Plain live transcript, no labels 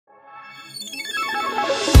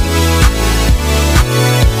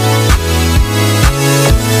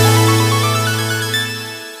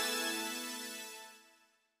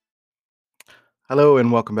Hello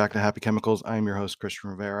and welcome back to Happy Chemicals. I'm your host, Christian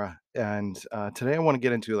Rivera. And today I want to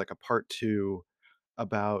get into like a part two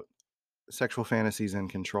about sexual fantasies and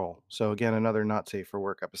control. So, again, another not safe for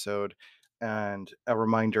work episode. And a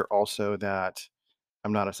reminder also that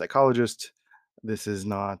I'm not a psychologist. This is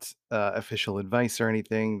not official advice or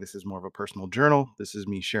anything. This is more of a personal journal. This is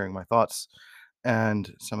me sharing my thoughts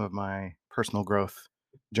and some of my personal growth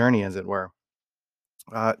journey, as it were.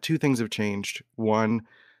 Two things have changed. One,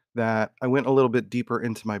 that I went a little bit deeper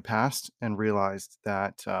into my past and realized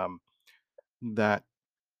that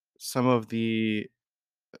some of the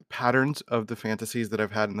patterns of the fantasies that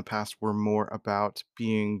I've had in the past were more about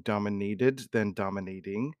being dominated than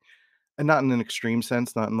dominating, and not in an extreme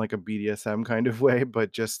sense, not in like a BDSM kind of way,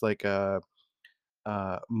 but just like a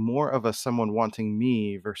more of a someone wanting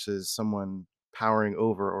me versus someone powering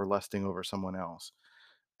over or lusting over someone else,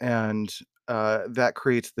 and that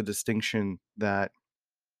creates the distinction that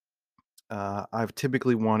I've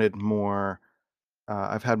typically wanted more.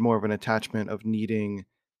 I've had more of an attachment of needing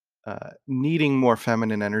more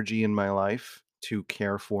feminine energy in my life to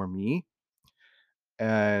care for me,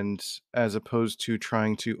 and as opposed to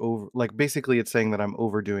trying to over like basically it's saying that I'm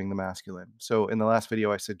overdoing the masculine. So in the last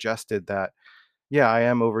video, I suggested that yeah, I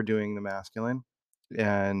am overdoing the masculine,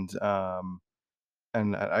 and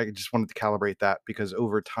I just wanted to calibrate that because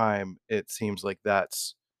over time it seems like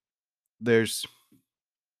there's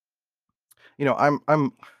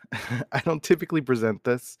I'm I don't typically present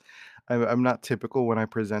this. I'm not typical when I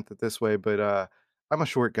present it this way, but I'm a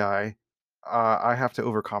short guy. I have to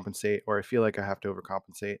overcompensate, or I feel like I have to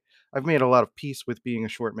overcompensate. I've made a lot of peace with being a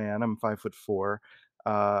short man. I'm 5'4",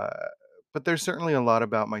 uh, but there's certainly a lot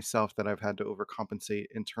about myself that I've had to overcompensate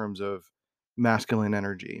in terms of masculine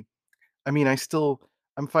energy. I mean, I'm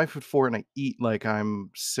 5'4" and I eat like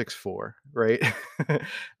I'm 6'4", right?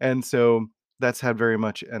 And so that's had very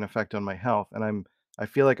much an effect on my health, and I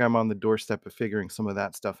feel like I'm on the doorstep of figuring some of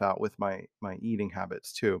that stuff out with my eating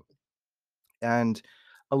habits too. And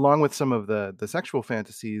along with some of the sexual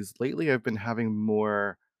fantasies, lately I've been having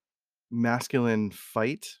more masculine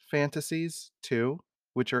fight fantasies too,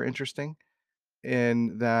 which are interesting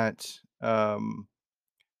in that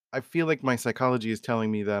I feel like my psychology is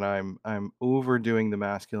telling me that I'm overdoing the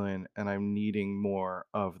masculine and I'm needing more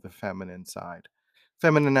of the feminine side.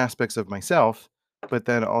 Feminine aspects of myself, but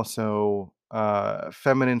then also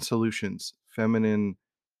feminine solutions, feminine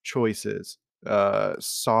choices,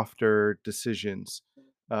 softer decisions,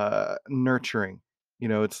 nurturing.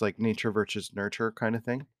 It's like nature versus nurture kind of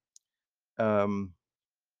thing. Um,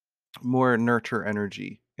 More nurture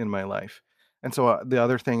energy in my life. And so the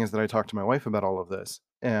other thing is that I talked to my wife about all of this,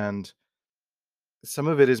 and some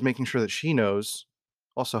of it is making sure that she knows,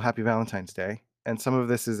 also happy Valentine's Day, and some of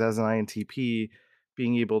this is as an INTP,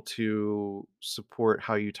 being able to support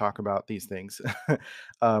how you talk about these things. As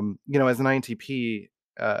an INTP,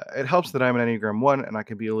 it helps that I'm an Enneagram 1 and I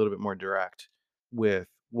can be a little bit more direct with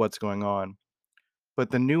what's going on. But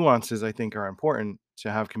the nuances I think are important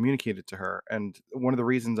to have communicated to her. And one of the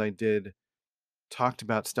reasons I did talked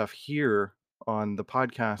about stuff here on the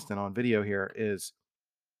podcast and on video here is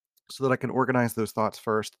so that I can organize those thoughts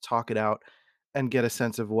first, talk it out, and get a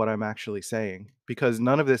sense of what I'm actually saying. Because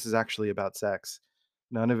none of this is actually about sex.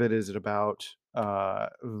 None of it is about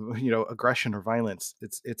aggression or violence.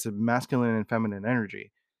 It's a masculine and feminine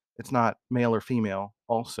energy. It's not male or female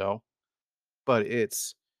also, but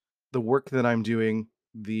it's the work that I'm doing,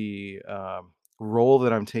 the role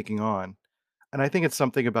that I'm taking on. And I think it's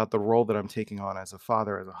something about the role that I'm taking on as a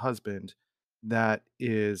father, as a husband, that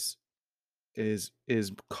is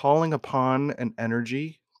calling upon an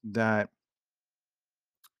energy that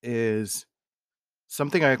is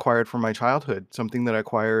something I acquired from my childhood, something that I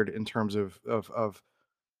acquired in terms of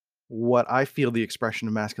what I feel the expression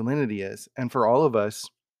of masculinity is. And for all of us,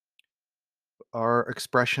 our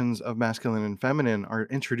expressions of masculine and feminine are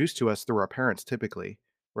introduced to us through our parents typically,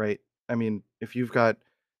 right? I mean, if you've got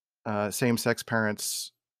same-sex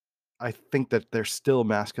parents, I think that there's still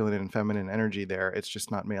masculine and feminine energy there. It's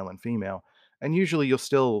just not male and female. And usually you'll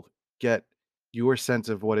still get your sense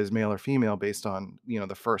of what is male or female based on,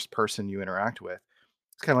 the first person you interact with.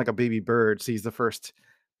 It's kind of like a baby bird sees the first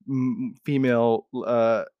female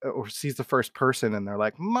or sees the first person and they're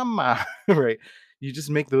like, "Mama," right? You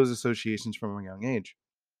just make those associations from a young age.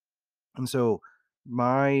 And so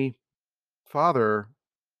my father,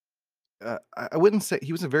 I wouldn't say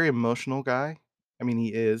he was a very emotional guy. I mean,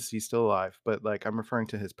 he's still alive, but like I'm referring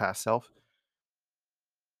to his past self.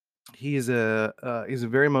 He's a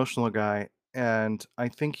very emotional guy, and I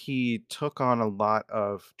think he took on a lot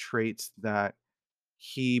of traits that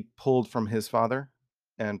he pulled from his father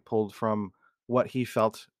and pulled from what he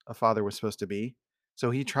felt a father was supposed to be. So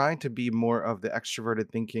he tried to be more of the extroverted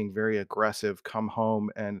thinking, very aggressive, come home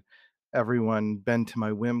and everyone bend to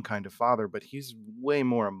my whim kind of father, but he's way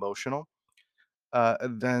more emotional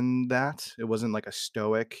than that. It wasn't like a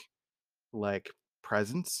stoic like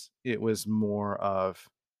presence. It was more of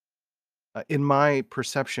in my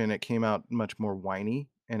perception, it came out much more whiny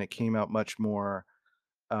and it came out much more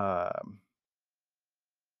um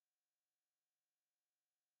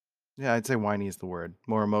yeah, I'd say whiny is the word,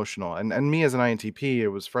 more emotional. And me as an INTP, I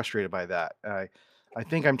was frustrated by that. I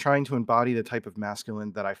think I'm trying to embody the type of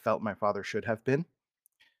masculine that I felt my father should have been.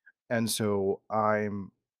 And so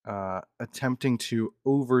I'm attempting to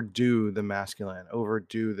overdo the masculine,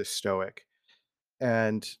 overdo the stoic.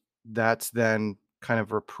 And that's then kind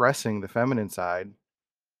of repressing the feminine side,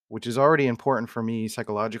 which is already important for me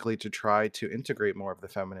psychologically to try to integrate more of the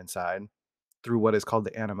feminine side through what is called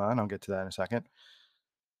the anima. And I'll get to that in a second.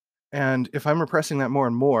 And if I'm repressing that more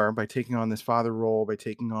and more by taking on this father role, by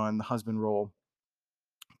taking on the husband role,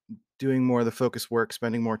 doing more of the focus work,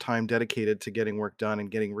 spending more time dedicated to getting work done and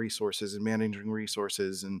getting resources and managing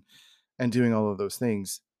resources and doing all of those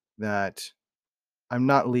things, that I'm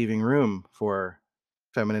not leaving room for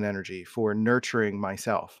feminine energy, for nurturing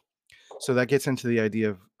myself. So that gets into the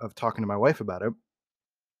idea of talking to my wife about it,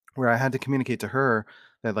 where I had to communicate to her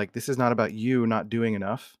that like this is not about you not doing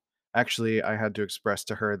enough. Actually, I had to express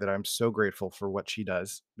to her that I'm so grateful for what she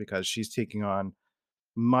does because she's taking on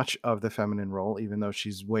much of the feminine role, even though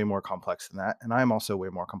she's way more complex than that. And I'm also way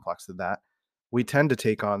more complex than that. We tend to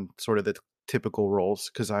take on sort of the typical roles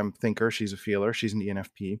because I'm thinker, she's a feeler, she's an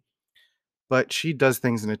ENFP, but she does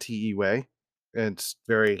things in a TE way. It's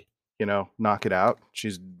very, knock it out.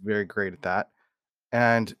 She's very great at that.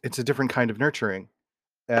 And it's a different kind of nurturing.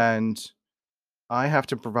 And I have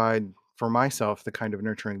to provide for myself the kind of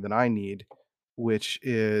nurturing that I need, which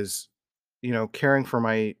is, caring for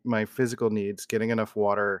my physical needs, getting enough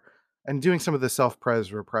water, and doing some of the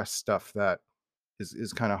self-pres repressed stuff that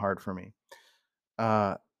is kind of hard for me.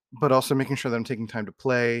 Uh, but also making sure that I'm taking time to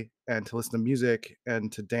play and to listen to music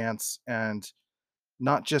and to dance and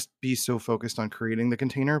not just be so focused on creating the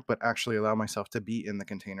container, but actually allow myself to be in the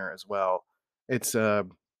container as well. It's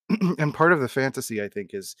and part of the fantasy I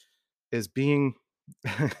think is being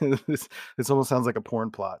this this almost sounds like a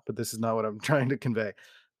porn plot, but this is not what I'm trying to convey.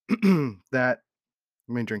 That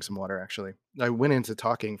let me drink some water actually. I went into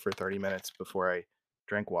talking for 30 minutes before I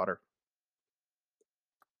drank water.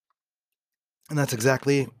 And that's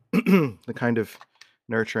exactly the kind of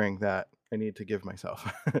nurturing that I need to give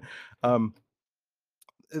myself. um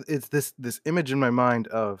it's this image in my mind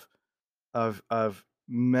of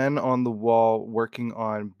men on the wall working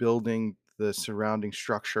on building the surrounding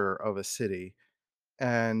structure of a city,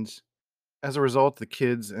 and as a result the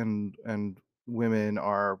kids and women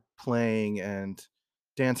are playing and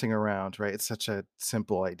dancing around, right? It's such a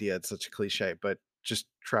simple idea, it's such a cliche, but just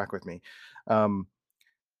track with me. um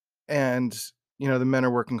and the men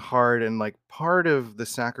are working hard, and like part of the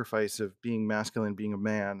sacrifice of being masculine, being a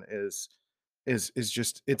man, is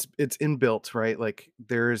just it's inbuilt, right? Like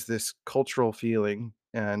there is this cultural feeling,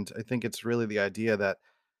 and I think it's really the idea that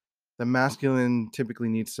the masculine typically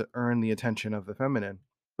needs to earn the attention of the feminine,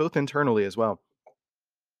 both internally as well.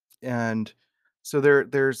 And so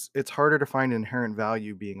there's it's harder to find inherent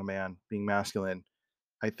value being a man, being masculine.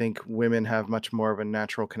 I think women have much more of a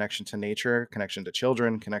natural connection to nature, connection to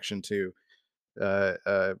children, connection to uh,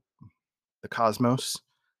 uh, the cosmos.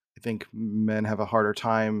 I think men have a harder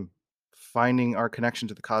time finding our connection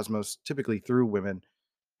to the cosmos, typically through women,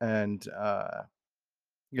 and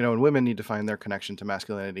and women need to find their connection to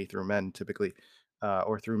masculinity through men, typically,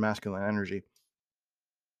 or through masculine energy.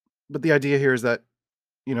 But the idea here is that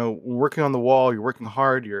working on the wall, you're working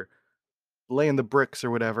hard, you're laying the bricks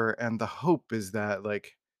or whatever, and the hope is that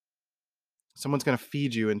like someone's going to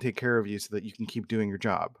feed you and take care of you so that you can keep doing your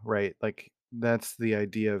job, right? Like that's the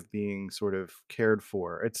idea of being sort of cared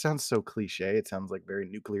for. It sounds so cliche. It sounds like very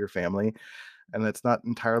nuclear family, and that's not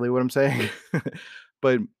entirely what I'm saying.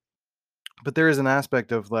 but but there is an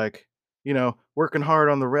aspect of like, working hard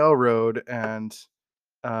on the railroad and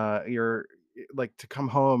you're like to come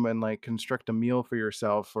home and like construct a meal for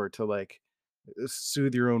yourself or to like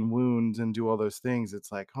soothe your own wounds and do all those things.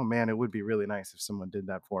 It's like, oh man, it would be really nice if someone did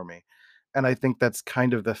that for me. And I think that's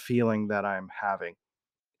kind of the feeling that I'm having.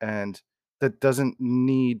 And that doesn't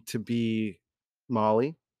need to be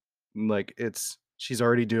Molly. Like she's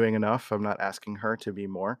already doing enough. I'm not asking her to be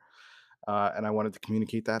more. And I wanted to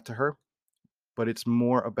communicate that to her. But it's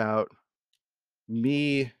more about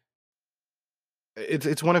me.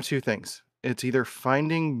 It's one of two things. It's either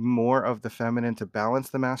finding more of the feminine to balance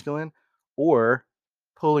the masculine, or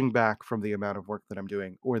pulling back from the amount of work that I'm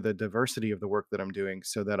doing or the diversity of the work that I'm doing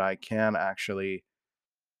so that I can actually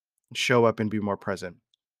show up and be more present.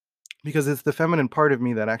 Because it's the feminine part of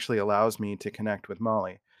me that actually allows me to connect with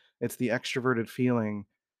Molly. It's the extroverted feeling,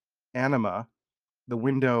 anima, the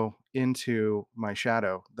window into my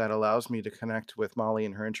shadow that allows me to connect with Molly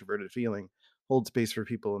and her introverted feeling, hold space for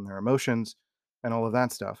people and their emotions, and all of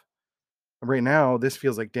that stuff. Right now, this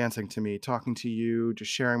feels like dancing to me, talking to you, just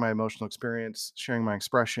sharing my emotional experience, sharing my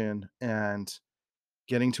expression, and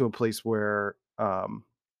getting to a place where, I'm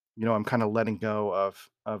kind of letting go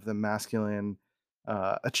of the masculine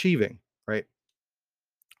achieving, right?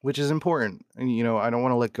 Which is important. And I don't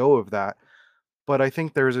want to let go of that, but I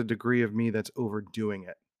think there's a degree of me that's overdoing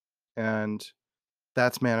it. And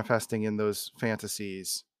that's manifesting in those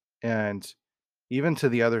fantasies. And even to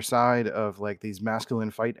the other side of like these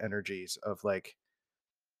masculine fight energies of like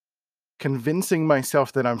convincing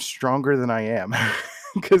myself that I'm stronger than I am.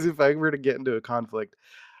 Because if I were to get into a conflict,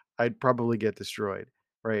 I'd probably get destroyed,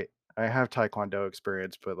 right? I have taekwondo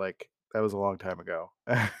experience, but like that was a long time ago.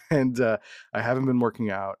 And I haven't been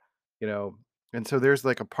working out, you know. And so there's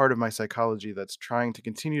like a part of my psychology that's trying to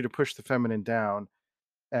continue to push the feminine down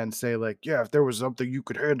and say like, yeah, if there was something you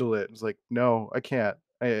could handle it. It's like, no, I can't.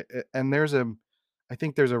 And I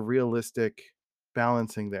think there's a realistic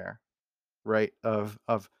balancing there, right? Of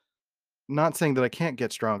not saying that I can't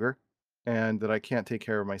get stronger and that I can't take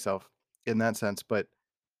care of myself in that sense, but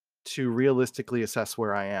to realistically assess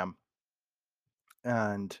where I am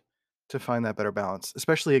and to find that better balance,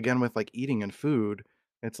 especially again with like eating and food.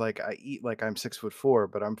 It's like I eat like I'm 6'4",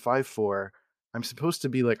 but I'm 5'4". I'm supposed to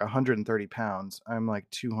be like 130 pounds. I'm like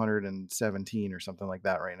 217 or something like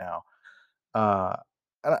that right now. Uh,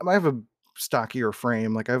 I have a stockier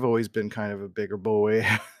frame. Like I've always been kind of a bigger boy,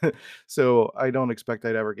 so I don't expect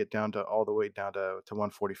I'd ever get down to all the way down to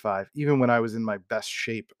 145. Even when I was in my best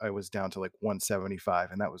shape, I was down to like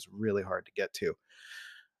 175, and that was really hard to get to.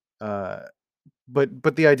 Uh,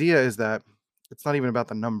 but the idea is that it's not even about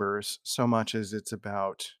the numbers so much as it's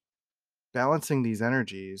about balancing these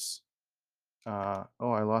energies. Oh,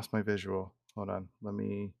 I lost my visual. Hold on.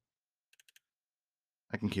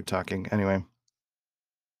 I can keep talking. Anyway,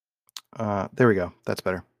 there we go. That's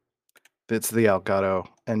better. It's the Elgato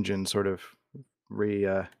engine sort of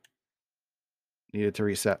re needed to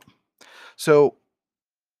reset. So,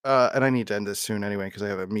 and I need to end this soon anyway because I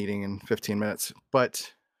have a meeting in 15 minutes.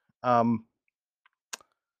 But um,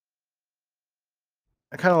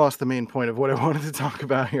 I kind of lost the main point of what I wanted to talk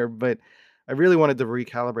about here. But I really wanted to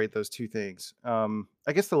recalibrate those two things.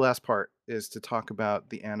 I guess the last part is to talk about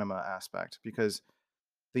the anima aspect because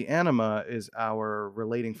the anima is our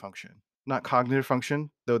relating function, not cognitive function,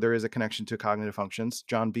 though there is a connection to cognitive functions.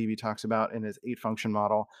 John Beebe talks about in his 8 function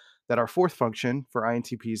model that our fourth function for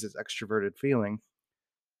INTPs is extroverted feeling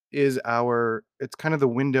is it's kind of the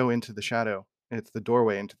window into the shadow. It's the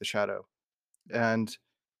doorway into the shadow. And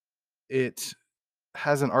it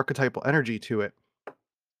has an archetypal energy to it.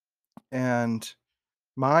 And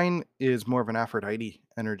mine is more of an Aphrodite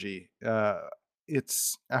energy.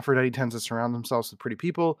 It's Aphrodite tends to surround themselves with pretty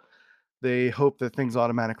people. They hope that things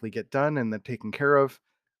automatically get done and that taken care of.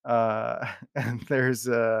 And there's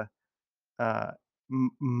uh,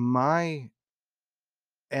 my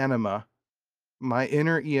anima, my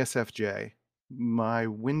inner ESFJ, my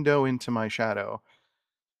window into my shadow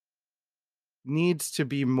needs to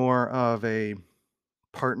be more of a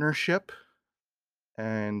partnership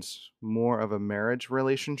and more of a marriage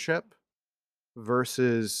relationship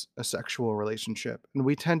versus a sexual relationship. And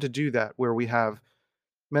we tend to do that where we have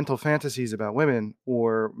mental fantasies about women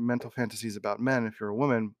or mental fantasies about men if you're a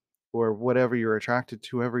woman or whatever you're attracted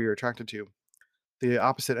to, whoever you're attracted to, the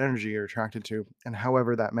opposite energy you're attracted to, and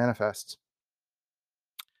however that manifests.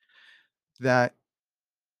 That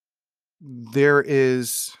there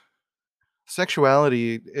is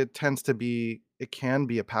sexuality, it can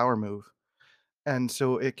be a power move. And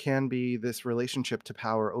so it can be this relationship to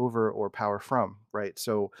power over or power from, right?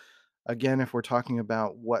 So again, if we're talking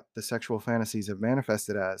about what the sexual fantasies have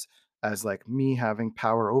manifested as like me having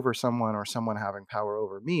power over someone or someone having power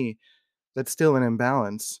over me, that's still an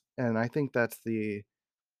imbalance. And I think that's the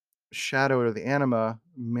shadow or the anima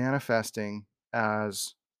manifesting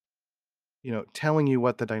as, telling you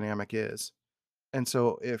what the dynamic is. And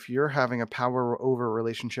so if you're having a power over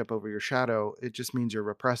relationship over your shadow, it just means you're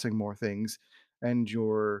repressing more things and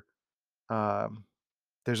um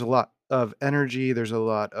there's a lot of energy, there's a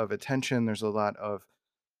lot of attention, of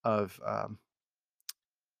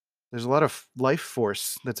there's a lot of life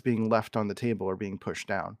force that's being left on the table or being pushed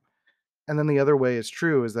down. And then the other way is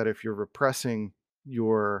true is that if you're repressing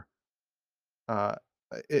your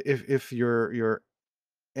if your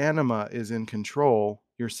anima is in control,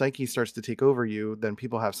 your psyche starts to take over you, then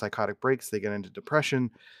people have psychotic breaks, they get into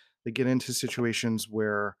depression, they get into situations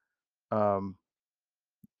where um,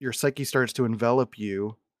 your psyche starts to envelop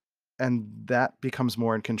you, and that becomes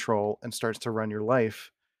more in control and starts to run your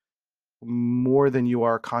life more than you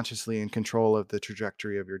are consciously in control of the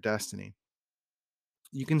trajectory of your destiny.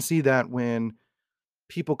 You can see that when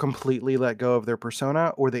people completely let go of their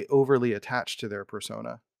persona or they overly attach to their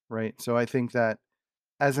persona, right? So I think that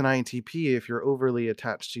as an INTP, if you're overly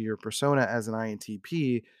attached to your persona as an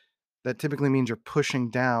INTP, that typically means you're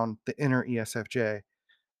pushing down the inner ESFJ.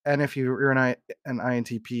 And if you're an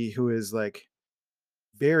INTP who is like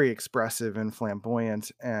very expressive and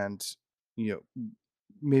flamboyant and, you know,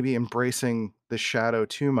 maybe embracing the shadow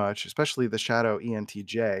too much, especially the shadow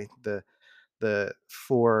ENTJ, the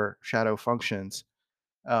four shadow functions,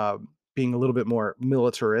 being a little bit more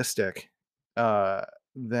militaristic, uh,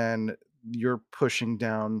 then you're pushing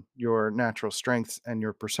down your natural strengths and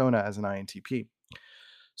your persona as an INTP.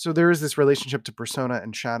 So there is this relationship to persona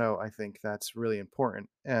and shadow, I think that's really important.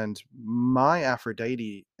 And my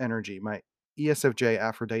Aphrodite energy, my ESFJ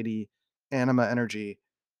Aphrodite anima energy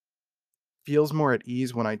feels more at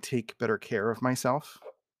ease when I take better care of myself.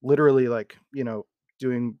 Literally, like,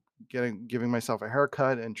 doing giving myself a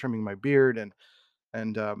haircut and trimming my beard and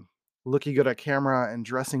looking good at camera and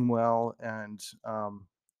dressing well and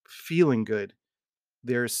feeling good.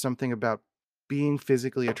 There's something about being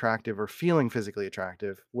physically attractive or feeling physically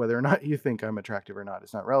attractive, whether or not you think I'm attractive or not,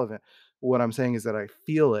 it's not relevant. What I'm saying is that I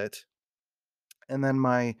feel it, and then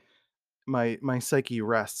my psyche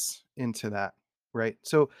rests into that, right?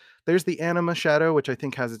 So there's the anima shadow, which I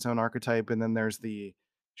think has its own archetype, and then there's the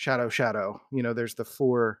shadow. There's the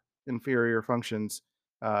four inferior functions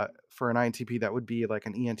for an INTP that would be like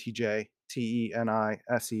an ENTJ,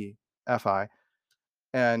 TENISEFI,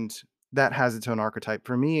 and that has its own archetype.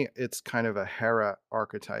 For me, it's kind of a Hera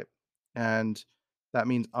archetype, and that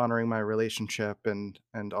means honoring my relationship and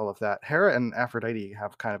all of that. Hera and Aphrodite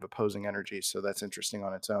have kind of opposing energies, so that's interesting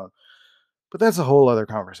on its own. But that's a whole other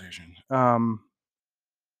conversation.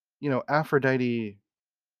 Aphrodite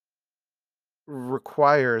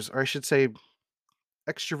requires, or I should say,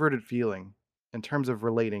 extroverted feeling in terms of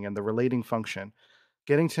relating and the relating function.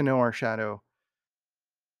 Getting to know our shadow,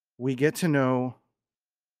 we get to know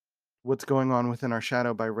what's going on within our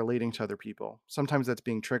shadow by relating to other people. Sometimes that's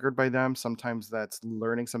being triggered by them. Sometimes that's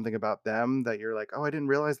learning something about them that you're like, oh, I didn't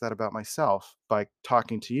realize that about myself by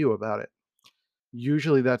talking to you about it.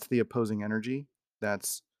 Usually that's the opposing energy.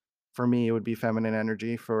 That's for me, it would be feminine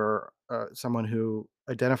energy. For someone who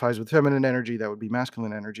identifies with feminine energy, that would be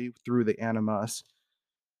masculine energy through the animus.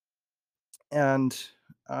 And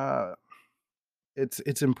uh,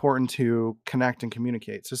 it's important to connect and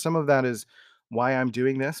communicate. So some of that is why I'm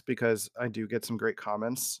doing this, because I do get some great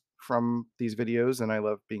comments from these videos, and I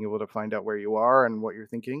love being able to find out where you are and what you're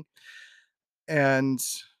thinking. And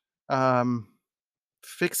um,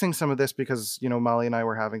 fixing some of this because, Molly and I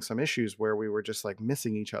were having some issues where we were just like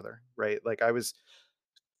missing each other, right? Like I was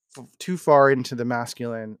too far into the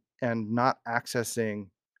masculine and not accessing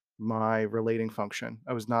my relating function.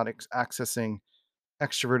 I was not accessing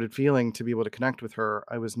extroverted feeling to be able to connect with her.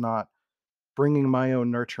 I was not bringing my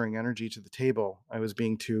own nurturing energy to the table. I was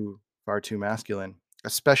being far too masculine,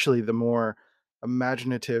 especially the more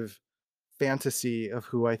imaginative fantasy of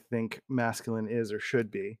who I think masculine is or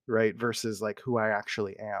should be, right? Versus like who I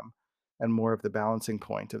actually am, and more of the balancing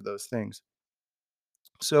point of those things.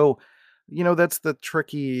 So,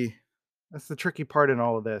 that's the tricky part in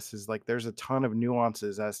all of this is like there's a ton of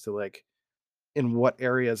nuances as to like in what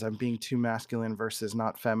areas I'm being too masculine versus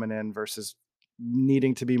not feminine versus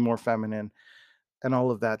needing to be more feminine and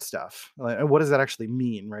all of that stuff. And what does that actually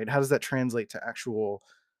mean, right? How does that translate to actual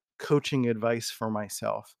coaching advice for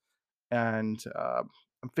myself? And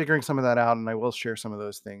I'm figuring some of that out, and I will share some of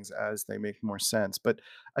those things as they make more sense. But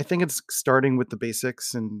I think it's starting with the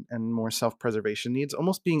basics and more self preservation needs,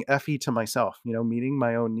 almost being FE to myself, meeting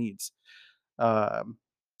my own needs. Um,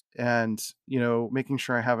 and making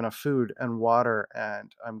sure I have enough food and water,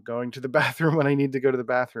 and I'm going to the bathroom when I need to go to the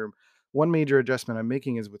bathroom. One major adjustment I'm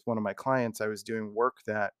making is with one of my clients. I was doing work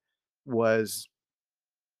that was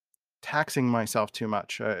taxing myself too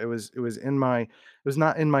much. It was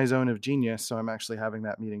not in my zone of genius, so I'm actually having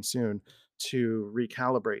that meeting soon to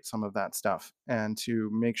recalibrate some of that stuff and to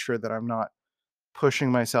make sure that I'm not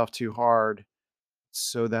pushing myself too hard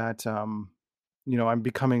so that I'm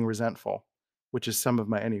becoming resentful, which is some of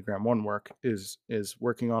my Enneagram 1 work is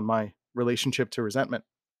working on my relationship to resentment.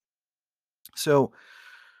 So,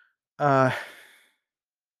 uh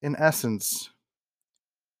in essence,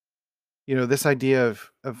 this idea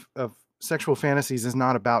of sexual fantasies is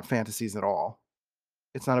not about fantasies at all.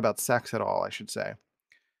 It's not about sex at all, I should say.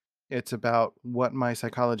 It's about what my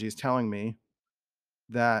psychology is telling me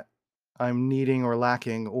that I'm needing or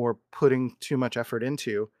lacking or putting too much effort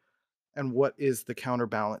into, and what is the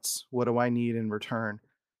counterbalance? What do I need in return?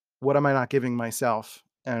 What am I not giving myself?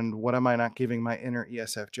 And what am I not giving my inner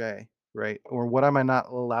ESFJ, right? Or what am I not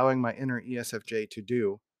allowing my inner ESFJ to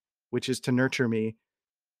do, which is to nurture me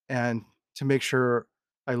and to make sure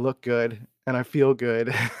I look good and I feel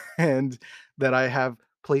good and that I have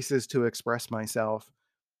places to express myself,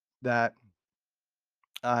 that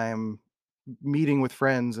I'm meeting with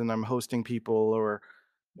friends and I'm hosting people, or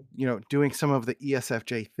doing some of the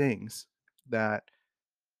ESFJ things that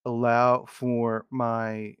allow for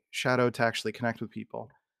my shadow to actually connect with people.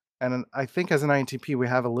 And I think as an INTP, we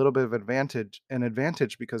have a little bit of an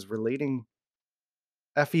advantage because relating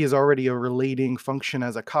FE is already a relating function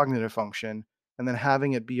as a cognitive function, and then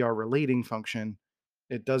having it be our relating function,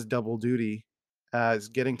 it does double duty as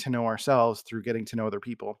getting to know ourselves through getting to know other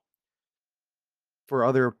people. For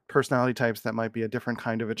other personality types, that might be a different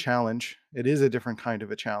kind of a challenge. It is a different kind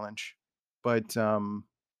of a challenge, but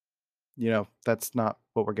that's not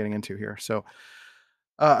what we're getting into here. So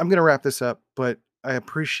I'm going to wrap this up, but I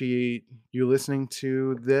appreciate you listening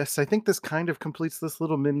to this. I think this kind of completes this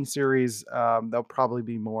little mini series. There'll probably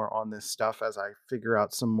be more on this stuff as I figure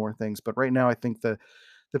out some more things. But right now, I think the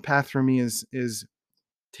path for me is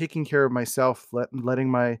taking care of myself, letting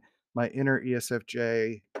my inner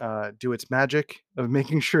ESFJ do its magic of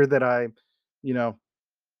making sure that you know,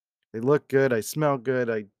 I look good, I smell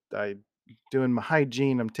good, I doing my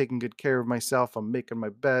hygiene, I'm taking good care of myself, I'm making my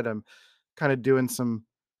bed, I'm kind of doing some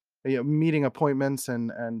meeting appointments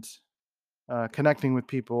and connecting with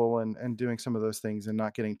people and doing some of those things and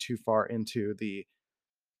not getting too far into the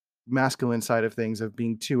masculine side of things of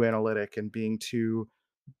being too analytic and being too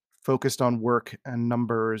focused on work and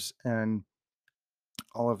numbers and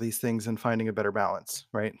all of these things and finding a better balance,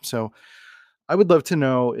 right? So I would love to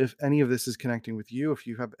know if any of this is connecting with you, if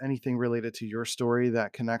you have anything related to your story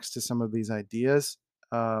that connects to some of these ideas.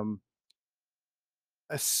 Um,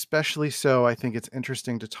 Especially so, I think it's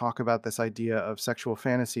interesting to talk about this idea of sexual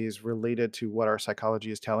fantasies related to what our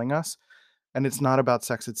psychology is telling us. And it's not about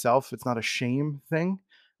sex itself, it's not a shame thing.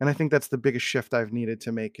 And I think that's the biggest shift I've needed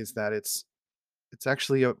to make, is that it's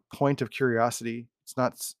actually a point of curiosity. It's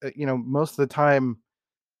not, most of the time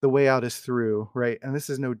the way out is through, right? And this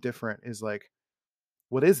is no different. Is like,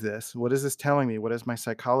 what is this? What is this telling me? What is my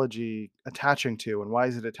psychology attaching to? And why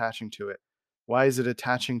is it attaching to it? Why is it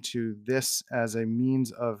attaching to this as a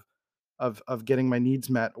means of getting my needs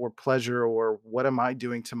met or pleasure, or what am I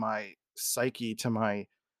doing to my psyche, to my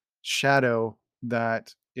shadow,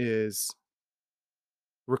 that is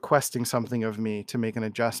requesting something of me to make an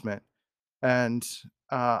adjustment? And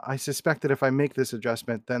I suspect that if I make this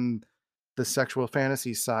adjustment, then the sexual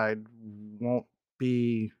fantasy side won't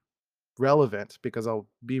be relevant, because I'll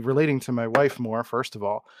be relating to my wife more, first of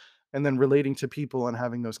all, and then relating to people and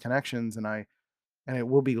having those connections, and it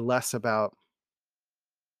will be less about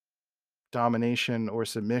domination or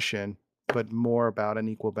submission, but more about an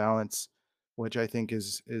equal balance, which I think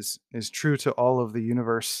is true to all of the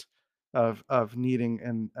universe of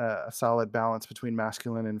needing a solid balance between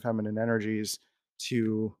masculine and feminine energies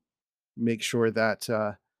to make sure that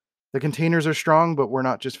the containers are strong, but we're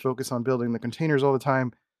not just focused on building the containers all the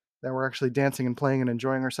time. That we're actually dancing and playing and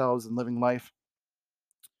enjoying ourselves and living life,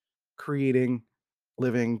 creating,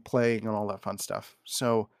 living, playing, and all that fun stuff.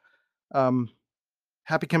 So, um,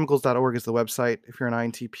 happychemicals.org is the website. If you're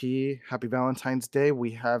an INTP, happy Valentine's Day.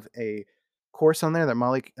 We have a course on there that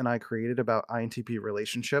Malik and I created about INTP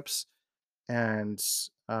relationships and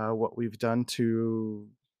what we've done to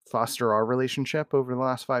foster our relationship over the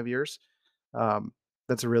last 5 years. Um,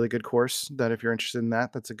 that's a really good course. That if you're interested in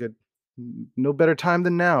that, that's a good, no better time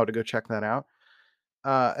than now to go check that out.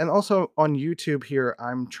 And also on YouTube here,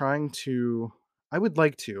 I would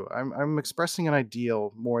like to, I'm expressing an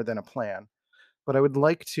ideal more than a plan, but I would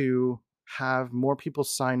like to have more people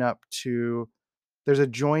sign up to, there's a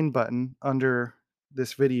join button under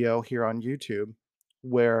this video here on YouTube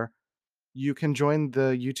where you can join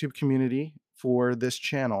the YouTube community for this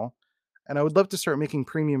channel. And I would love to start making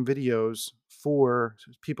premium videos for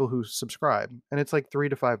people who subscribe. And it's like $3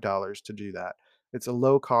 to $5 to do that. It's a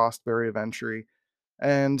low cost barrier of entry.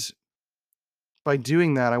 And by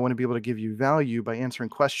doing that, I want to be able to give you value by answering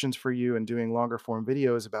questions for you and doing longer form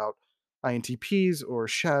videos about INTPs or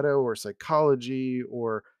shadow or psychology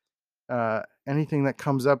or anything that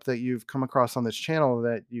comes up that you've come across on this channel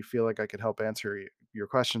that you feel like I could help answer your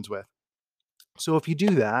questions with. So if you do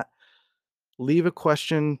that, leave a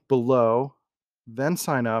question below, then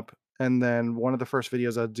sign up, and then one of the first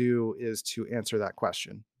videos I'll do is to answer that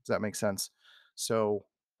question. Does that make sense? So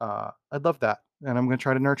I'd love that. And I'm going to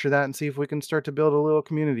try to nurture that and see if we can start to build a little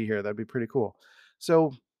community here. That'd be pretty cool.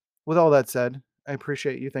 So, with all that said, I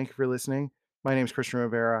appreciate you. Thank you for listening. My name is Christian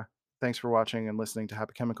Rivera. Thanks for watching and listening to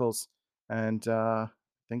Happy Chemicals. And I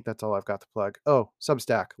think that's all I've got to plug. Oh,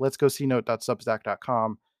 Substack. Let's go see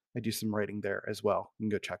note.substack.com. I do some writing there as well. You can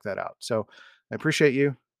go check that out. So I appreciate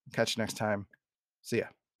you. Catch you next time. See ya.